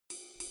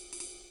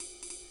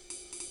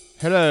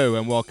Hello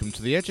and welcome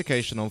to the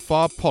Education on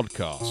Fire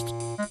podcast.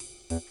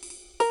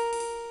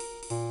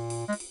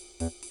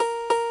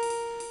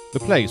 The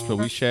place where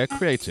we share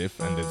creative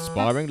and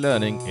inspiring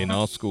learning in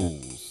our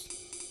schools.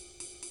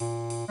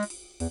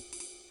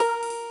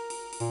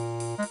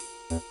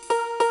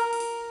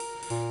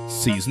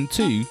 Season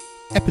 2,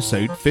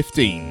 Episode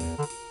 15.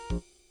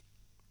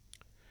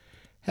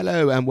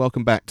 Hello and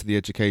welcome back to the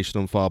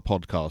Education on Fire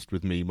podcast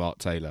with me, Mark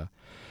Taylor.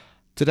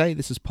 Today,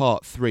 this is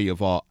part 3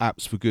 of our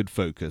Apps for Good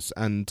focus,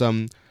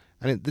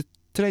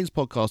 today's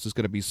podcast is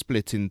going to be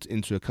split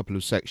into a couple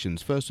of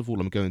sections. First of all,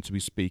 I'm going to be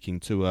speaking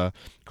to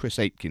Chris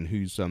Aitken,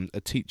 who's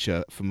a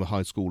teacher from a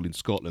high school in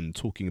Scotland,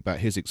 talking about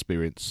his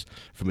experience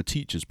from a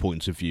teacher's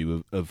point of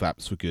view of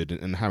Apps for Good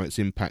and how it's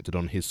impacted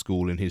on his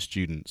school and his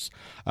students.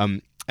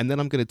 And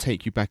then I'm going to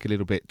take you back a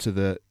little bit to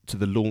the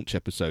launch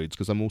episodes,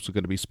 because I'm also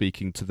going to be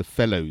speaking to the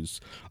fellows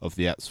of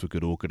the Apps for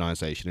Good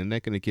organisation, and they're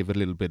going to give a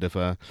little bit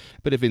of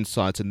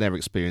insight in their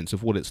experience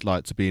of what it's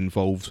like to be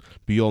involved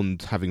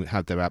beyond having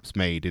had their apps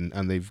made,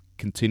 and they've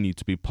continued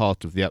to be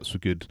part of the Apps for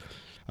Good.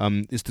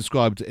 It's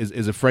described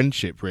as a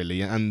friendship,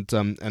 really, and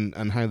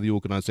how the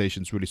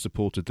organisation's really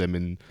supported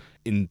them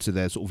into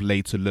their sort of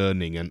later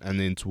learning and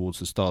then towards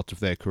the start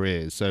of their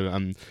careers.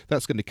 So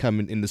that's going to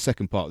come in the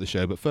second part of the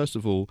show. But first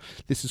of all,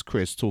 this is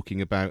Chris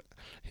talking about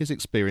his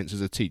experience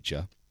as a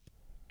teacher.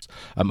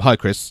 Hi,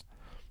 Chris.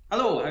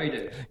 Hello, how are you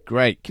doing?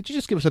 Great. Could you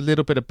just give us a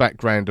little bit of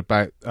background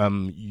about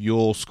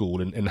your school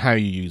and how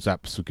you use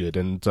Apps for Good?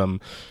 And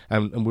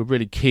we're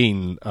really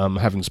keen,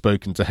 having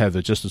spoken to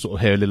Heather, just to sort of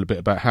hear a little bit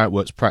about how it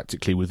works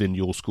practically within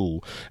your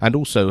school, and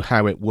also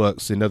how it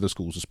works in other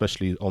schools,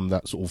 especially on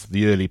that sort of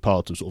the early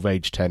part of sort of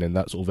age 10 and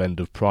that sort of end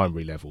of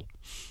primary level.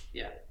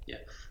 Yeah.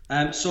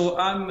 So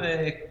I'm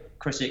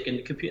Chris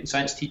Aitken, computer and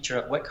science teacher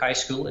at Wick High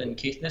School in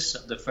Caithness,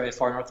 at the very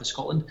far north of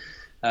Scotland.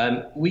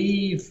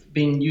 We've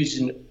been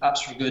using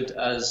Apps for Good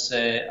as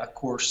a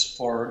course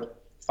for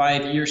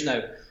 5 years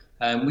now.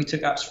 We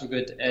took Apps for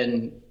Good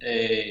in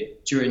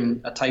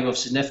during a time of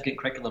significant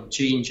curriculum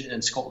change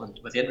in Scotland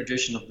with the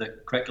introduction of the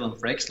Curriculum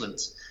for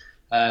Excellence.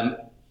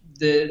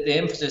 The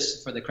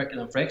emphasis for the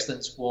Curriculum for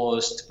Excellence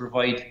was to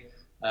provide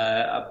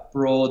a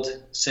broad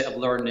set of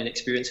learning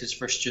experiences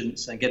for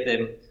students and give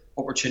them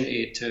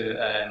opportunity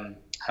to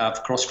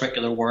have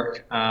cross-curricular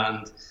work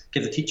and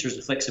give the teachers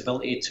the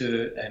flexibility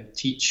to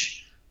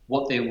teach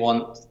what they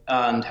want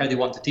and how they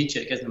want to teach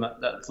it. It gives them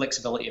that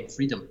flexibility and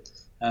freedom.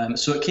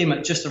 So it came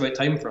at just the right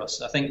time for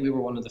us. I think we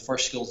were one of the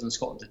first schools in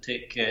Scotland to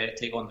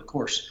take on the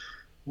course.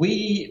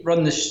 We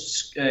run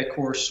this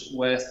course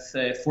with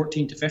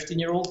 14 to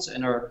 15-year-olds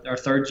in our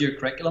third year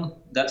curriculum.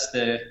 That's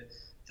the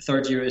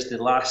third year is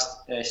the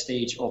last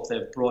stage of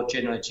the broad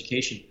general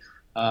education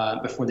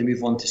before they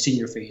move on to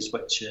senior phase,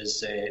 which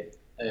is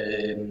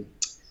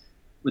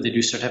where they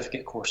do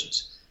certificate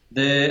courses.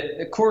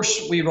 The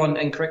course we run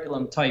in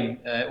curriculum time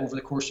over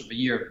the course of a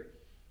year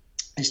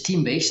is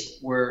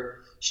team-based, where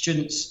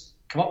students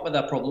come up with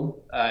a problem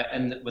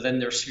within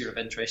their sphere of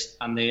interest,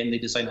 and then they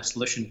design a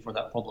solution for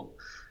that problem.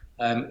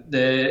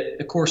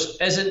 The course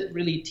isn't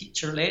really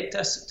teacher-led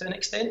to an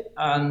extent,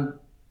 and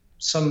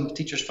some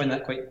teachers find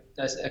that quite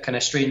a kind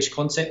of strange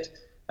concept.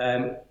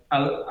 I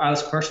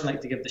personally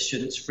like to give the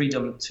students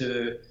freedom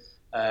to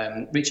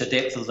reach a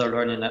depth of their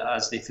learning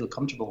as they feel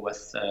comfortable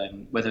with,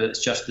 whether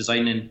it's just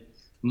designing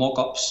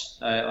mock-ups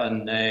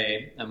on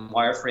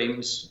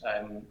wireframes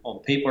on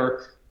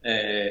paper,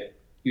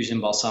 using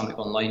Balsamiq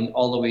Online,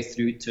 all the way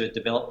through to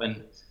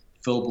developing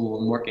fillable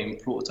and working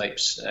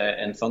prototypes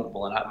in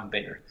Thunkable and App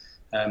Inventor.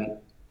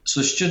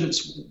 So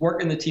students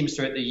work in the teams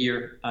throughout the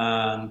year,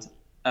 and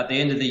at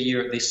the end of the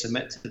year they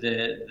submit to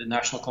the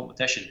national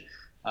competition.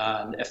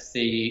 And if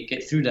they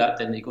get through that,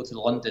 then they go to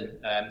London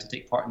to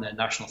take part in the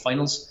national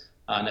finals.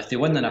 And if they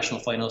win the national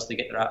finals, they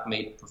get their app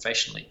made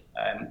professionally.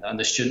 And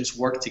the students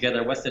work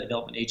together with the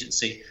development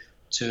agency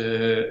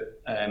to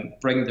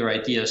bring their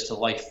ideas to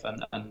life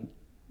and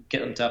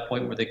get them to a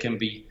point where they can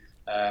be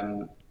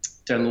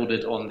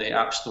downloaded on the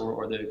App Store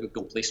or the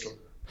Google Play Store.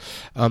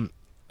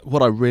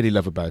 What I really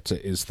love about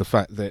it is the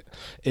fact that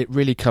it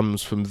really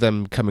comes from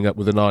them coming up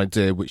with an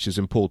idea which is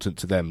important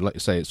to them. Like you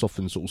say, it's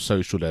often sort of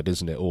social-led,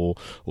 isn't it? Or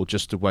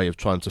just a way of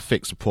trying to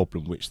fix a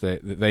problem which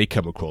they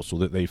come across or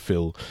that they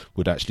feel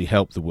would actually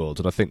help the world.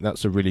 And I think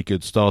that's a really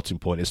good starting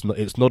point.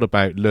 It's not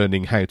about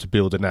learning how to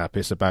build an app.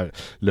 It's about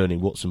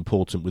learning what's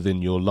important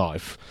within your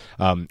life,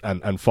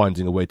 and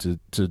finding a way to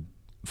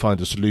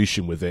find a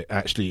solution with it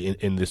actually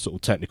in this sort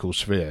of technical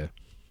sphere.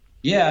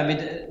 Yeah, I mean,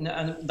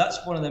 and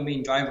that's one of the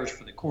main drivers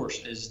for the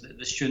course, is that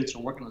the students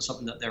are working on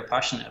something that they're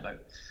passionate about.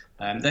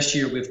 This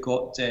year we've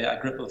got a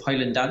group of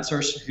Highland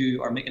dancers who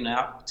are making an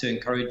app to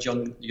encourage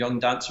young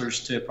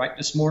dancers to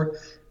practice more.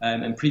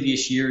 In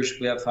previous years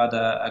we have had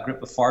a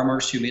group of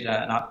farmers who made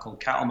an app called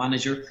Cattle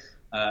Manager,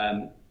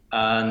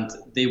 and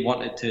they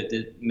wanted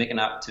to make an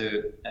app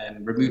to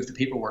remove the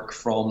paperwork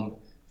from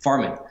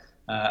farming.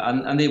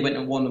 And they went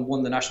and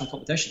won the national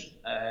competition.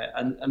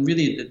 And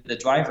really the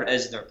driver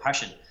is their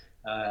passion.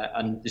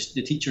 And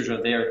the teachers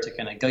are there to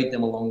kind of guide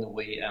them along the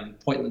way and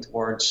point them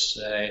towards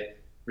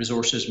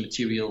resources,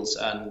 materials,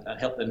 and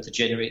help them to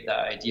generate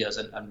that ideas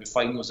and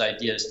refine those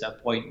ideas to a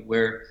point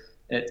where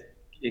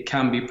it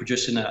can be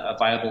producing a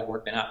viable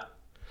working app.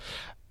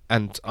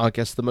 And I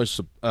guess the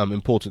most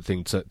important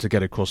thing to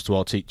get across to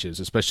our teachers,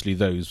 especially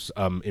those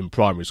in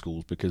primary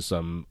schools, because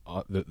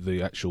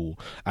the actual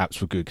apps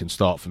for good can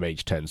start from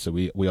age 10, so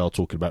we are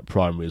talking about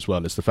primary as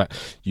well, is the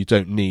fact you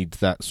don't need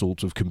that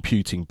sort of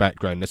computing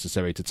background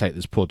necessary to take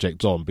this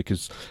project on,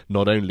 because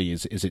not only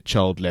is it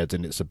child-led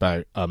and it's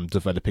about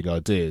developing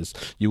ideas,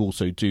 you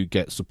also do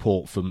get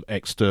support from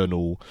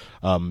external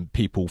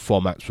people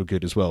from Apps for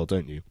Good as well,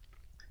 don't you?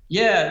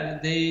 Yeah,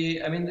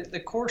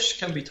 the course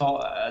can be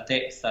taught at a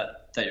depth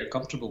that you're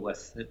comfortable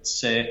with.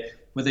 It's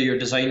whether you're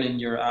designing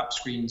your app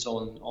screens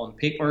on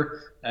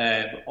paper,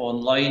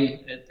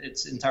 online,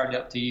 it's entirely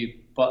up to you.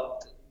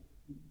 But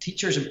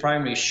teachers in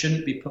primary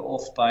shouldn't be put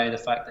off by the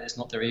fact that it's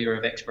not their area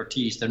of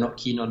expertise. They're not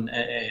keen on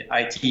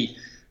IT.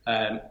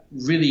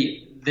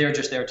 Really, they're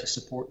just there to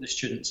support the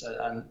students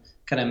and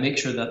kind of make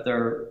sure that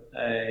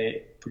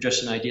they're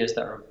producing ideas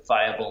that are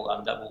viable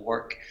and that will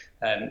work.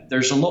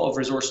 There's a lot of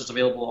resources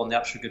available on the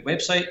Apps for Good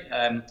website,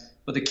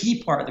 but the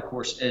key part of the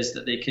course is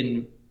that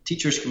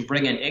teachers can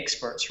bring in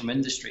experts from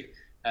industry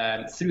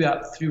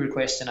through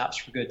requests in Apps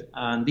for Good,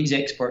 and these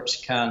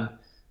experts can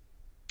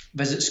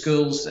visit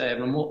schools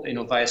remote,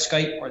 via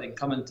Skype, or they can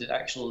come in to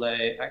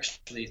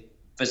actually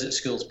visit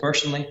schools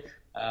personally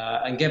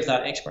and give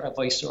that expert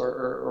advice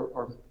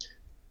or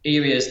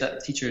areas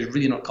that teachers are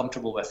really not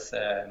comfortable with,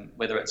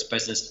 whether it's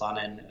business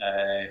planning,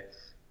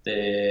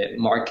 the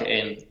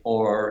marketing,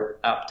 or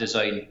app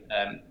design.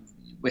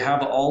 We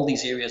have all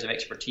these areas of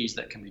expertise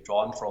that can be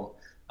drawn from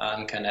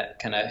and kind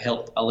of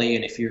help allay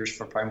any fears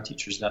for primary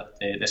teachers that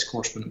this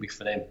course wouldn't be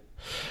for them.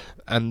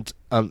 And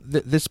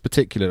this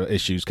particular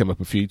issue's come up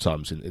a few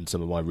times in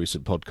some of my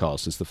recent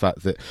podcasts, is the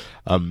fact that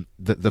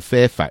the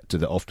fear factor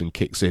that often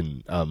kicks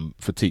in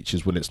for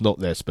teachers when it's not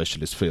their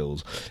specialist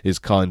field is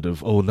kind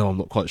of, oh no, I'm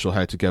not quite sure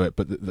how to go it.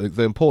 But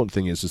the important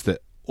thing is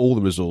that all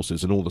the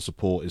resources and all the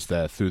support is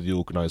there through the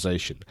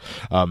organisation,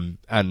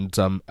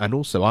 and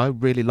also I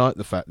really like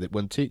the fact that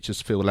when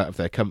teachers feel out of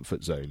their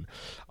comfort zone,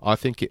 I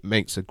think it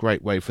makes a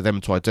great way for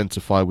them to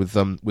identify with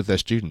their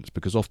students,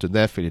 because often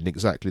they're feeling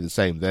exactly the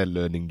same. They're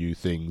learning new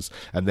things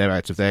and they're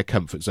out of their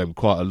comfort zone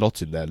quite a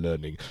lot in their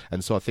learning,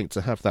 and so I think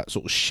to have that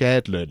sort of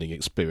shared learning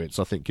experience,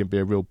 I think, can be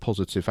a real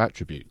positive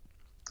attribute.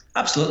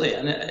 Absolutely,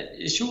 and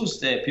it shows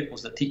the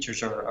pupils that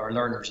teachers are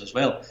learners as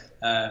well,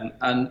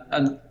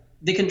 and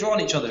they can draw on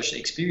each other's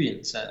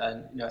experience.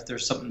 And if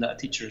there's something that a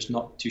teacher is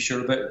not too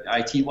sure about,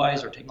 IT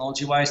wise or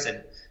technology wise, then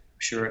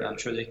I'm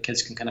sure the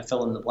kids can kind of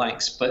fill in the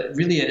blanks. But it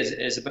really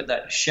is about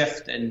that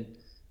shift in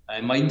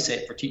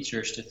mindset for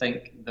teachers to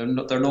think they're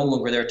no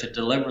longer there to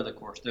deliver the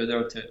course; they're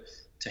there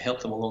to help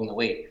them along the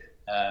way,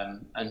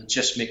 and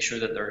just make sure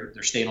that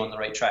they're staying on the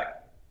right track.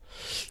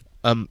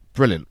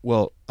 Brilliant.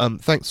 Well,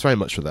 thanks very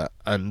much for that.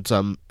 And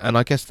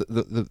I guess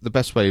the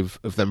best way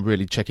of them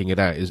really checking it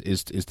out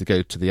is to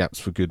go to the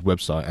Apps for Good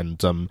website,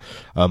 and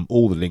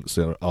all the links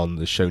are on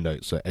the show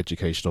notes at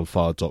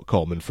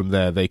educationonfire.com, and from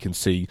there they can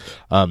see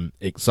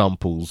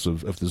examples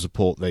of the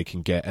support they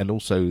can get, and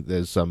also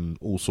there's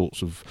all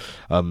sorts of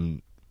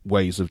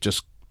ways of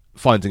just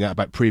finding out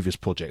about previous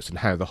projects and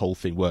how the whole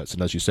thing works,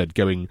 and as you said,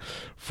 going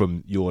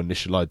from your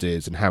initial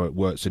ideas and how it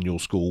works in your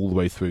school all the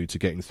way through to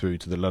getting through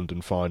to the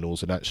London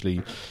finals and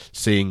actually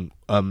seeing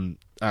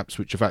apps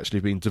which have actually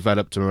been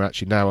developed and are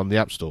actually now on the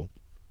App Store.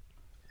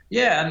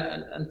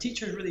 Yeah, and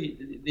teachers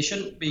really, they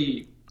shouldn't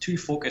be too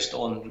focused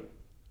on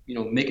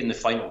making the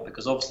final,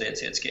 because obviously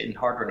it's getting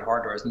harder and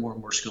harder as more and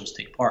more schools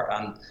take part,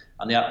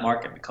 and the app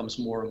market becomes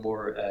more and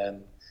more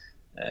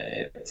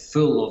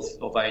full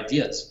of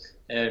ideas.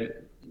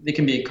 They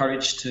can be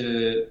encouraged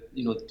to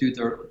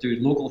do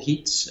local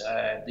heats.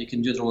 They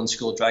can do their own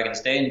school Dragon's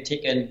Den,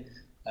 take in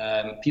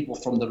people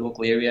from the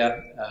local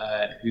area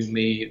who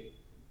may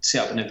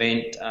set up an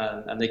event,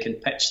 and they can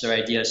pitch their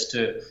ideas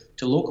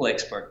to local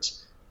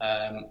experts.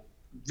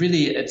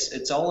 Really,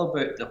 it's all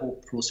about the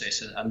whole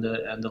process and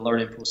the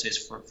learning process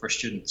for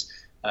students.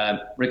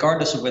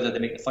 Regardless of whether they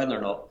make the final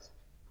or not,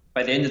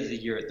 by the end of the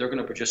year, they're going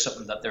to produce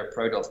something that they're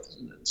proud of,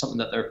 something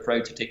that they're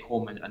proud to take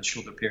home and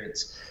show their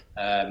parents.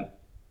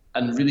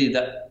 And really,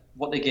 that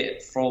what they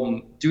get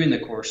from doing the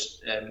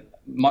course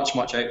much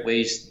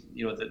outweighs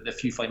the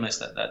few finalists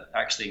that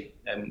actually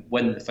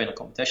win the final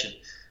competition.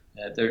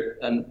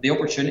 And the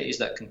opportunities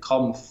that can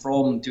come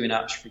from doing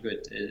Apps for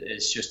Good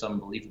is just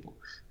unbelievable.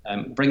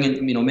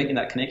 Making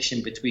that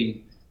connection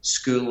between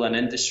school and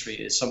industry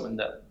is something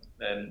that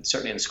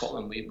certainly in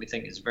Scotland we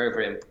think is very,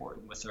 very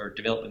important with our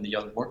Developing the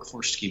Young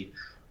Workforce scheme.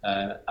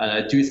 And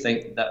I do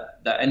think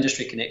that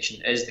industry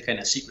connection is the kind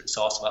of secret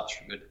sauce of Apps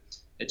for Good.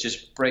 It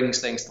just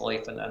brings things to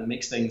life and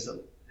makes things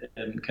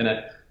kind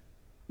of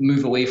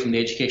move away from the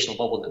educational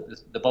bubble,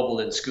 the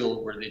bubble in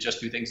school where they just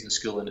do things in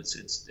school and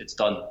it's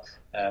done.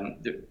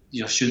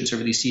 Students are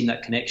really seeing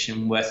that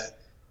connection with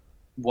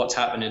what's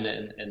happening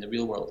in the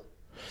real world.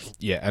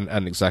 Yeah,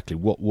 and exactly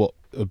what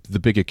the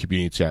bigger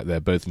community out there,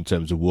 both in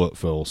terms of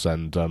workforce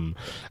and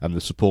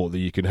the support that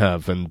you can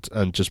have,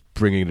 and just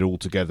bringing it all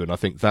together. And I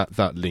think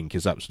that link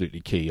is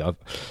absolutely key.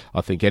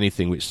 I think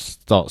anything which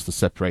starts to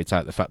separate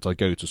out the fact I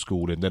go to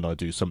school and then I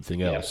do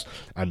something else,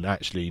 and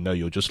actually no,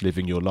 you're just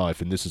living your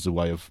life, and this is a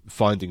way of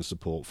finding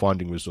support,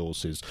 finding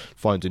resources,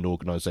 finding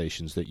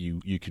organisations that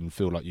you can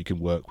feel like you can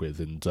work with,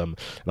 and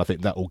I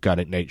think that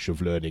organic nature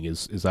of learning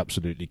is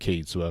absolutely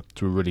key to a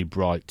really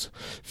bright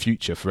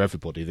future for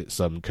everybody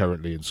that's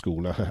currently in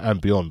school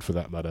and beyond, for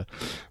that matter.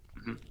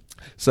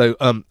 So,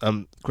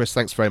 Chris,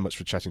 thanks very much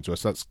for chatting to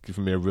us. That's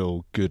given me a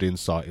real good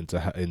insight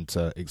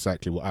into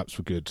exactly what Apps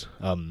for Good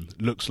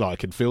looks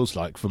like and feels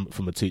like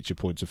from a teacher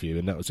point of view,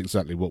 and that was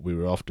exactly what we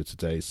were after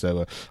today.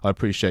 So I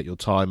appreciate your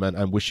time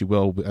and wish you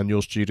well and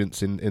your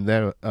students in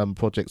their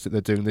projects that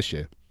they're doing this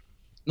year.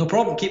 No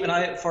problem. Keep an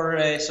eye out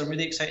for some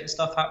really exciting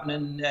stuff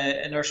happening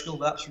in our school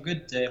with Apps for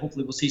Good.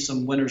 Hopefully we'll see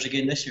some winners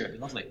again this year. It'd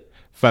be lovely.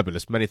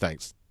 Fabulous. Many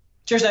thanks.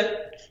 Cheers now.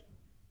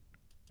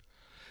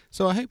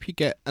 So I hope you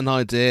get an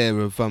idea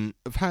of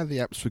how the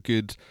Apps for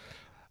Good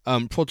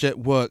project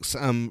works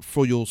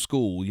for your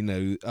school. You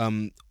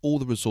know, all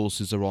the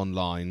resources are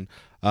online.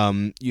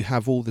 You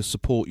have all the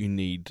support you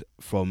need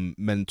from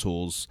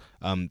mentors,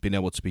 being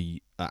able to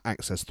be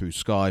accessed through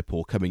Skype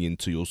or coming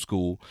into your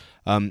school,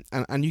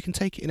 and you can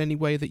take it in any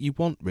way that you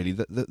want, really.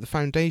 The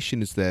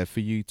foundation is there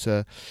for you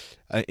to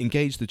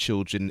engage the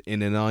children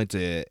in an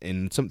idea,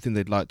 in something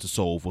they'd like to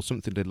solve or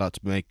something they'd like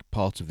to make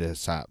part of their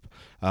SAP.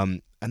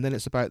 And then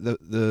it's about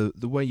the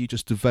way you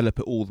just develop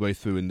it all the way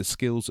through, and the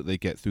skills that they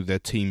get through their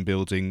team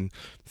building,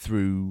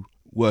 through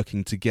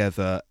working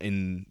together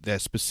in their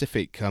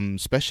specific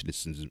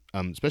specialism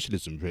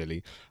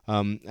really,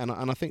 and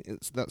I think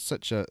that's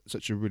such a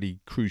really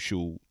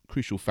crucial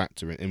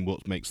factor in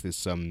what makes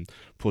this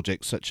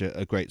project such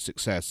a great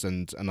success.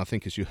 And I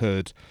think, as you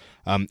heard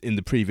in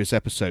the previous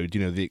episode,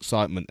 you know, the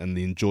excitement and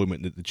the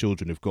enjoyment that the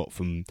children have got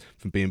from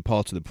being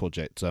part of the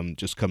project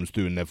just comes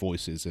through in their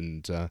voices,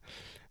 and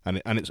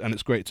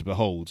it's great to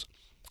behold.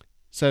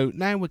 So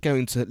now we're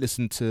going to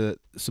listen to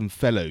some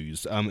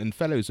fellows, and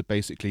fellows are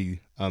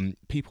basically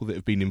people that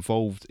have been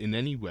involved in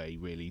any way,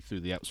 really,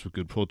 through the Apps for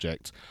Good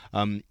project,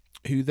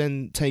 who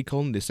then take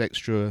on this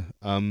extra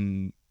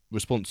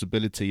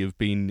responsibility of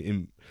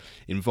being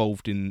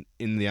involved in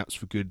the Apps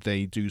for Good.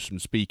 They do some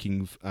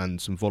speaking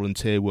and some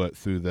volunteer work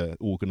through the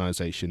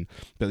organisation,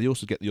 but they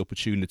also get the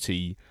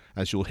opportunity,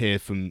 as you'll hear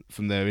from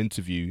their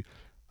interview,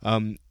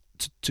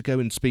 to go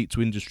and speak to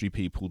industry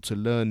people, to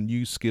learn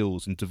new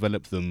skills and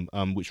develop them,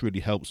 which really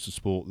helps to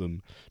support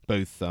them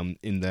both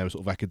in their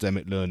sort of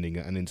academic learning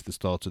and into the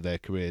start of their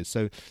careers.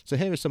 So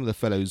here are some of the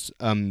fellows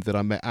that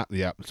I met at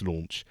the Apps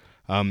launch,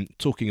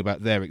 talking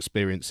about their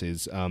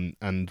experiences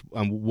and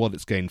what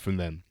it's gained from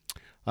them.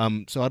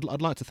 So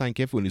I'd like to thank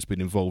everyone who's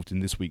been involved in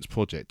this week's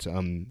project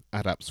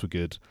at Apps for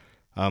Good.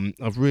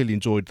 I've really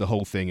enjoyed the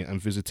whole thing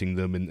and visiting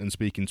them and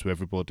speaking to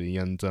everybody.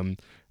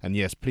 And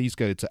yes, please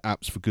go to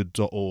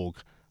appsforgood.org.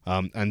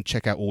 And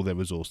check out all their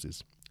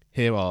resources.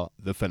 Here are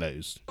the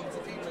fellows.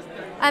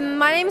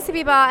 My name is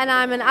Habiba and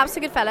I'm an Apps for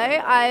Good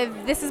fellow.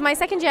 This is my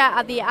second year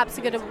at the Apps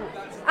for Good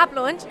app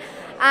launch,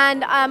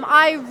 and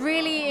I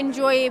really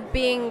enjoy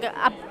being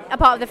a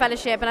part of the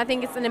fellowship, and I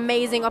think it's an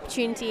amazing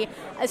opportunity.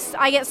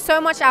 I get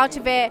so much out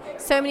of it,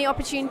 so many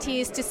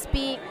opportunities to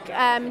speak,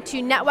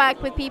 to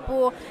network with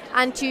people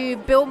and to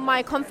build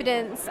my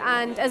confidence,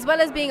 and as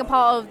well as being a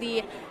part of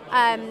the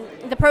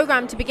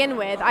program to begin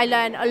with, I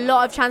learn a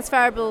lot of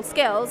transferable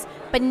skills,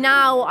 but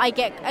now I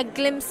get a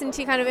glimpse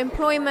into kind of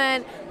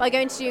employment by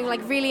going to doing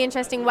like really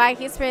interesting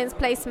work experience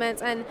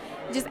placements, and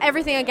just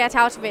everything I get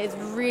out of it is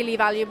really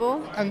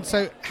valuable. And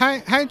so how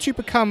did you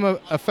become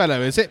a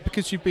fellow? Is it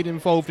because you've been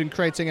involved in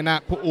creating an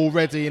app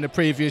already in a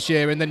previous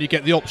year and then you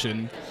get the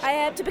option?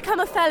 To become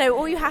a fellow,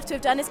 all you have to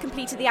have done is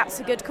completed the Apps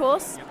for Good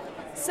course.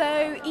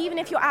 So even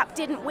if your app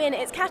didn't win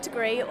its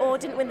category or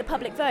didn't win the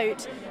public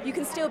vote, you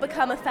can still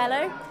become a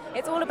fellow.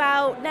 It's all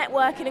about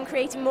networking and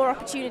creating more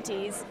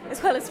opportunities,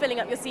 as well as filling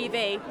up your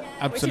CV.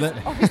 Absolutely. Which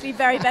is obviously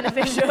very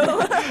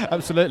beneficial.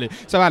 Absolutely.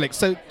 So Alex,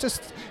 so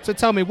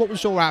tell me, what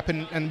was your app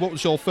and what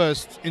was your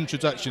first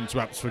introduction to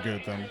Apps for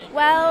Good then?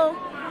 Well,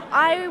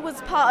 I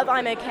was part of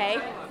I'm OK,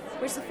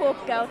 which is a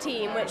 4-girl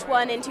team which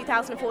won in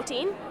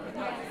 2014.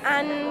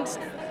 And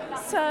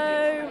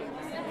so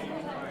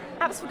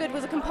Apps for Good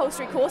was a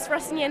compulsory course for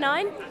us in Year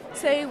 9,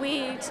 so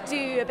we'd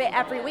do a bit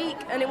every week,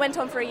 and it went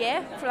on for a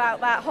year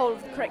throughout that whole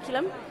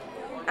curriculum.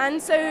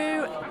 And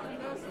so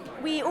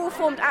we all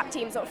formed app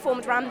teams that were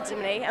formed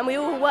randomly, and we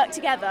all worked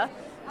together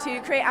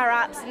to create our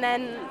apps, and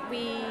then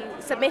we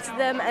submitted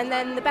them, and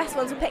then the best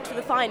ones were picked for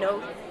the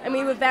final, and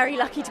we were very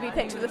lucky to be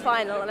picked for the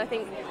final, and I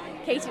think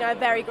Katie and I are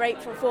very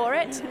grateful for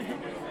it.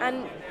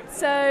 And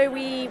so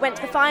we went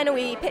to the final,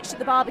 we pitched at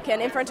the Barbican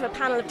in front of a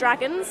panel of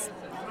dragons,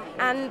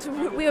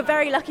 and we were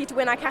very lucky to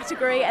win our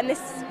category, and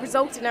this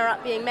resulted in our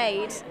app being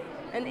made.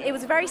 And it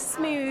was a very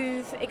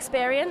smooth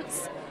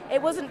experience.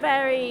 it wasn't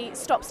very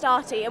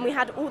stop-starty, and we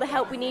had all the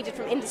help we needed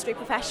from industry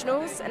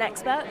professionals and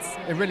experts.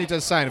 It really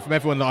does sound, from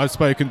everyone that I've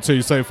spoken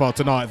to so far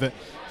tonight,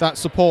 that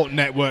support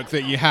network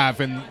that you have,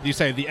 and you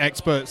say the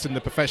experts and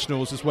the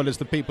professionals as well as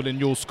the people in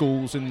your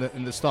schools and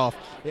the staff,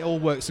 it all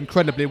works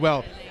incredibly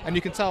well. And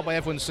you can tell by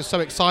everyone's just so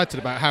excited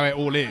about how it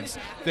all is,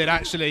 that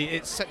actually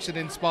it's such an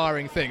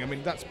inspiring thing. I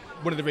mean, that's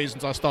one of the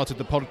reasons I started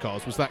the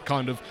podcast, was that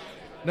kind of,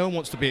 no one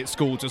wants to be at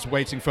school just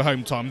waiting for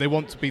home time. They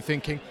want to be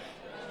thinking,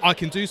 I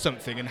can do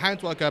something, and how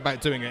do I go about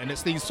doing it? And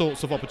it's these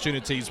sorts of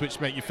opportunities which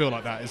make you feel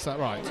like that. Is that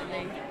right?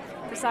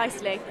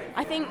 Precisely.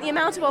 I think the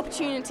amount of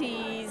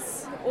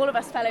opportunities all of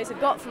us fellows have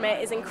got from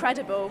it is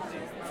incredible.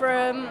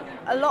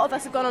 A lot of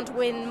us have gone on to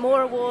win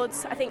more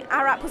awards. I think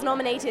our app was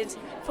nominated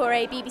for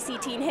a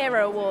BBC Teen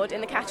Hero Award in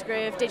the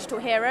category of Digital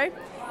Hero.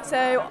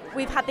 So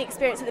we've had the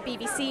experience of the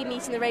BBC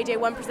meeting the Radio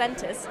 1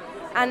 presenters,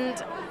 and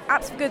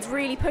Apps for Good's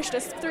really pushed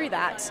us through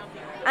that.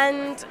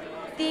 And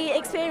the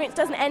experience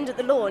doesn't end at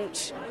the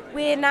launch.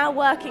 We're now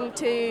working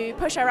to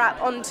push our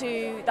app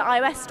onto the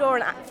iOS store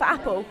and for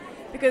Apple,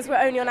 because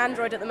we're only on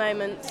Android at the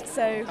moment,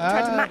 so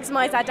try to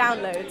maximise our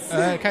downloads.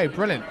 Okay,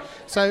 brilliant.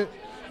 So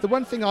the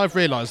one thing I've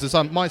realised is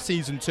my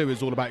season 2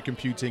 is all about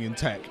computing and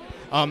tech.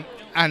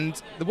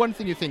 And the one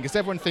thing you think is,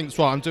 everyone thinks,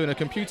 right, I'm doing a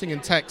computing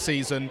and tech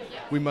season,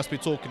 we must be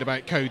talking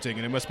about coding,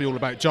 and it must be all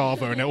about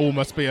Java, and it all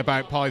must be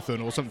about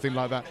Python or something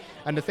like that.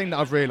 And the thing that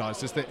I've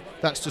realised is that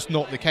that's just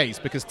not the case,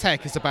 because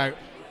tech is about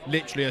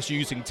literally us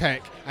using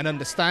tech and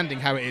understanding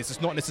how it is.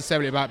 It's not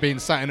necessarily about being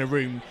sat in a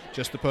room,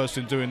 just the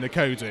person doing the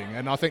coding.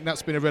 And I think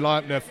that's been a real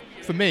eye-opener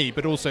for me,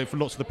 but also for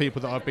lots of the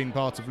people that I've been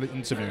part of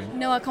interviewing.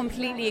 No, I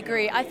completely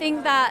agree. I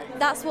think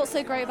that's what's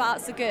so great about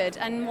Apps for Good,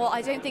 and what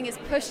I don't think is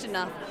pushed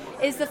enough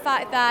is the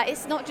fact that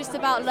it's not just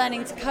about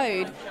learning to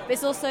code, but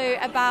it's also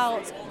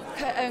about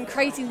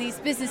creating these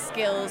business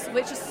skills,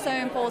 which is so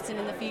important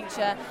in the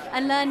future,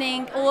 and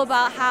learning all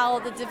about how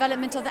the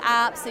development of the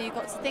app, so you've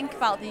got to think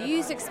about the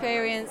user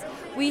experience.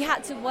 We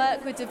had to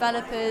work with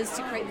developers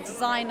to create the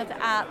design of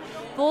the app,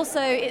 but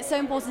also it's so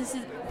important to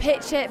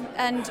pitch it,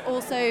 and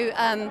also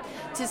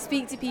to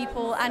speak to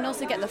people, and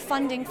also get the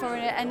funding for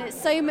it. And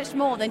it's so much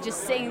more than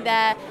just sitting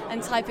there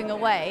and typing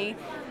away,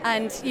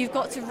 and you've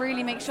got to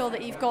really make sure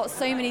that you've got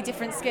so many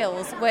different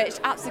skills, which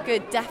Apps for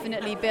Good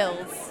definitely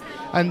builds.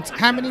 And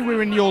how many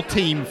were in your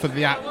team for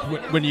the app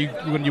when you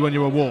won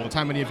your award?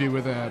 How many of you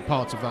were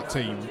part of that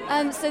team?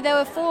 So there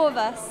were 4 of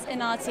us in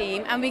our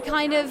team, and we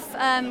kind of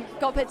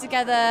got put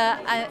together,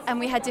 and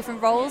we had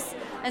different roles.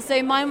 And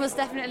so mine was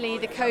definitely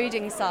the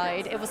coding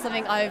side. It was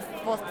something I've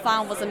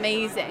found was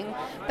amazing.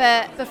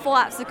 But before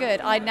Apps for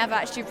Good, I'd never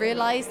actually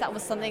realised that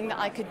was something that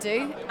I could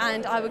do.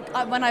 And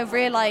when I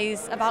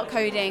realised about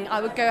coding,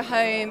 I would go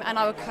home and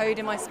I would code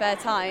in my spare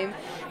time,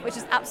 which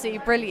is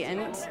absolutely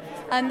brilliant.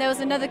 There was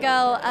another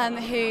girl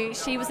who,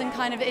 she was in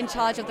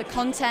charge of the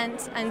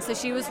content, and so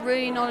she was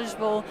really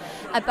knowledgeable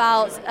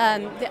about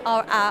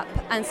our app,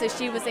 and so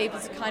she was able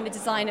to kind of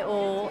design it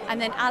all.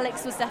 And then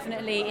Alex was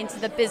definitely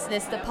into the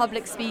business, the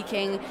public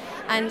speaking,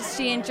 and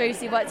she and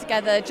Josie worked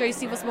together.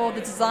 Josie was more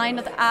the design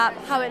of the app,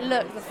 how it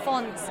looked, the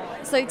fonts.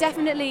 So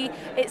definitely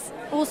it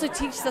also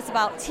teaches us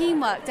about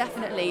teamwork,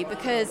 definitely,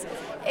 because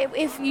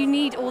if you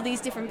need all these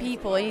different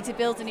people, you need to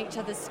build on each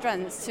other's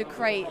strengths to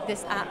create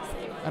this app.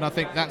 And I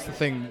think that's the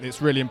thing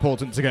that's really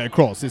important to get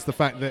across, is the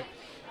fact that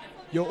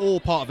you're all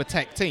part of a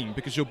tech team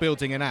because you're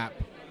building an app.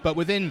 But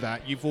within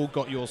that, you've all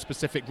got your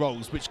specific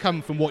roles, which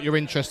come from what you're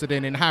interested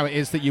in and how it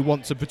is that you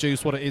want to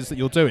produce what it is that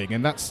you're doing.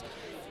 And that's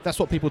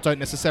what people don't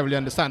necessarily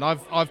understand.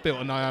 I've built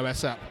an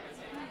iOS app,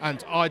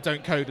 and I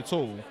don't code at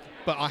all,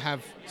 but I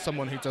have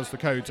someone who does the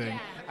coding,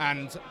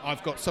 and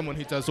I've got someone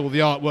who does all the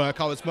artwork.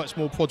 I was much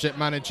more project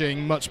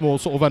managing, much more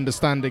sort of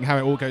understanding how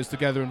it all goes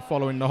together and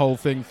following the whole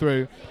thing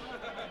through.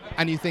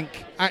 And you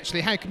think,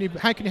 actually, how can you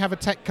have a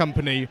tech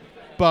company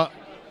but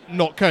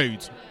not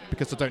code?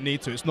 Because I don't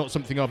need to. It's not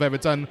something I've ever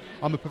done.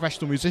 I'm a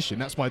professional musician.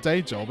 That's my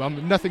day job.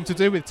 I'm nothing to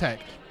do with tech.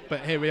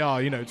 But here we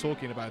are,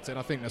 talking about it. And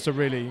I think that's a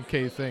really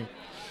key thing.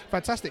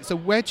 Fantastic. So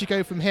where do you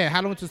go from here?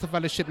 How long does the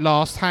fellowship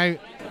last? I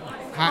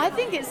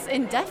think it's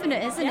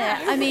indefinite, isn't it?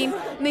 I mean,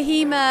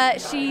 Mahima,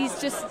 she's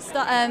just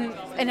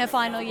in her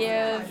final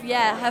year of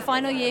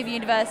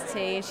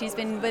university, and she's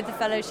been with the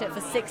fellowship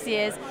for 6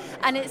 years.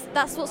 And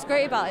that's what's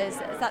great about it, is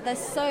that they're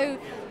so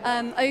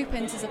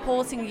open to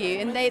supporting you,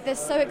 and they're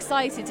so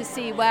excited to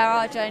see where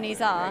our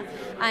journeys are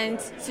and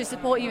to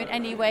support you in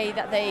any way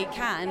that they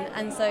can.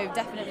 And so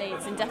definitely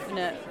it's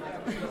indefinite.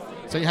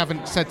 So you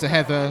haven't said to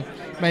Heather,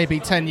 maybe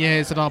 10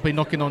 years and I'll be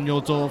knocking on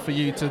your door for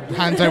you to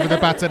hand over the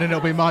baton and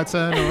it'll be my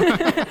turn? Or?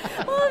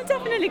 Well, I'm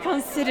definitely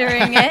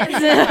considering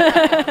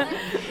it.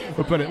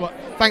 Well, brilliant. Well,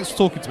 thanks for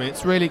talking to me.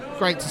 It's really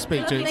great to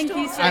speak to you. Thank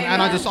you so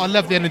and much. I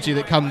love the energy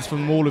that comes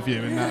from all of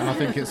you, and I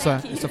think it's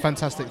a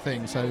fantastic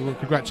thing. So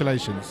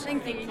congratulations.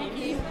 Thank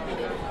you.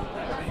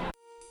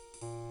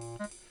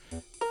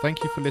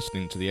 Thank you for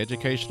listening to the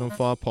Education on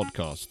Fire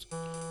podcast.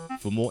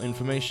 For more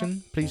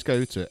information, please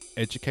go to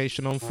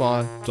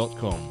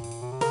educationonfire.com.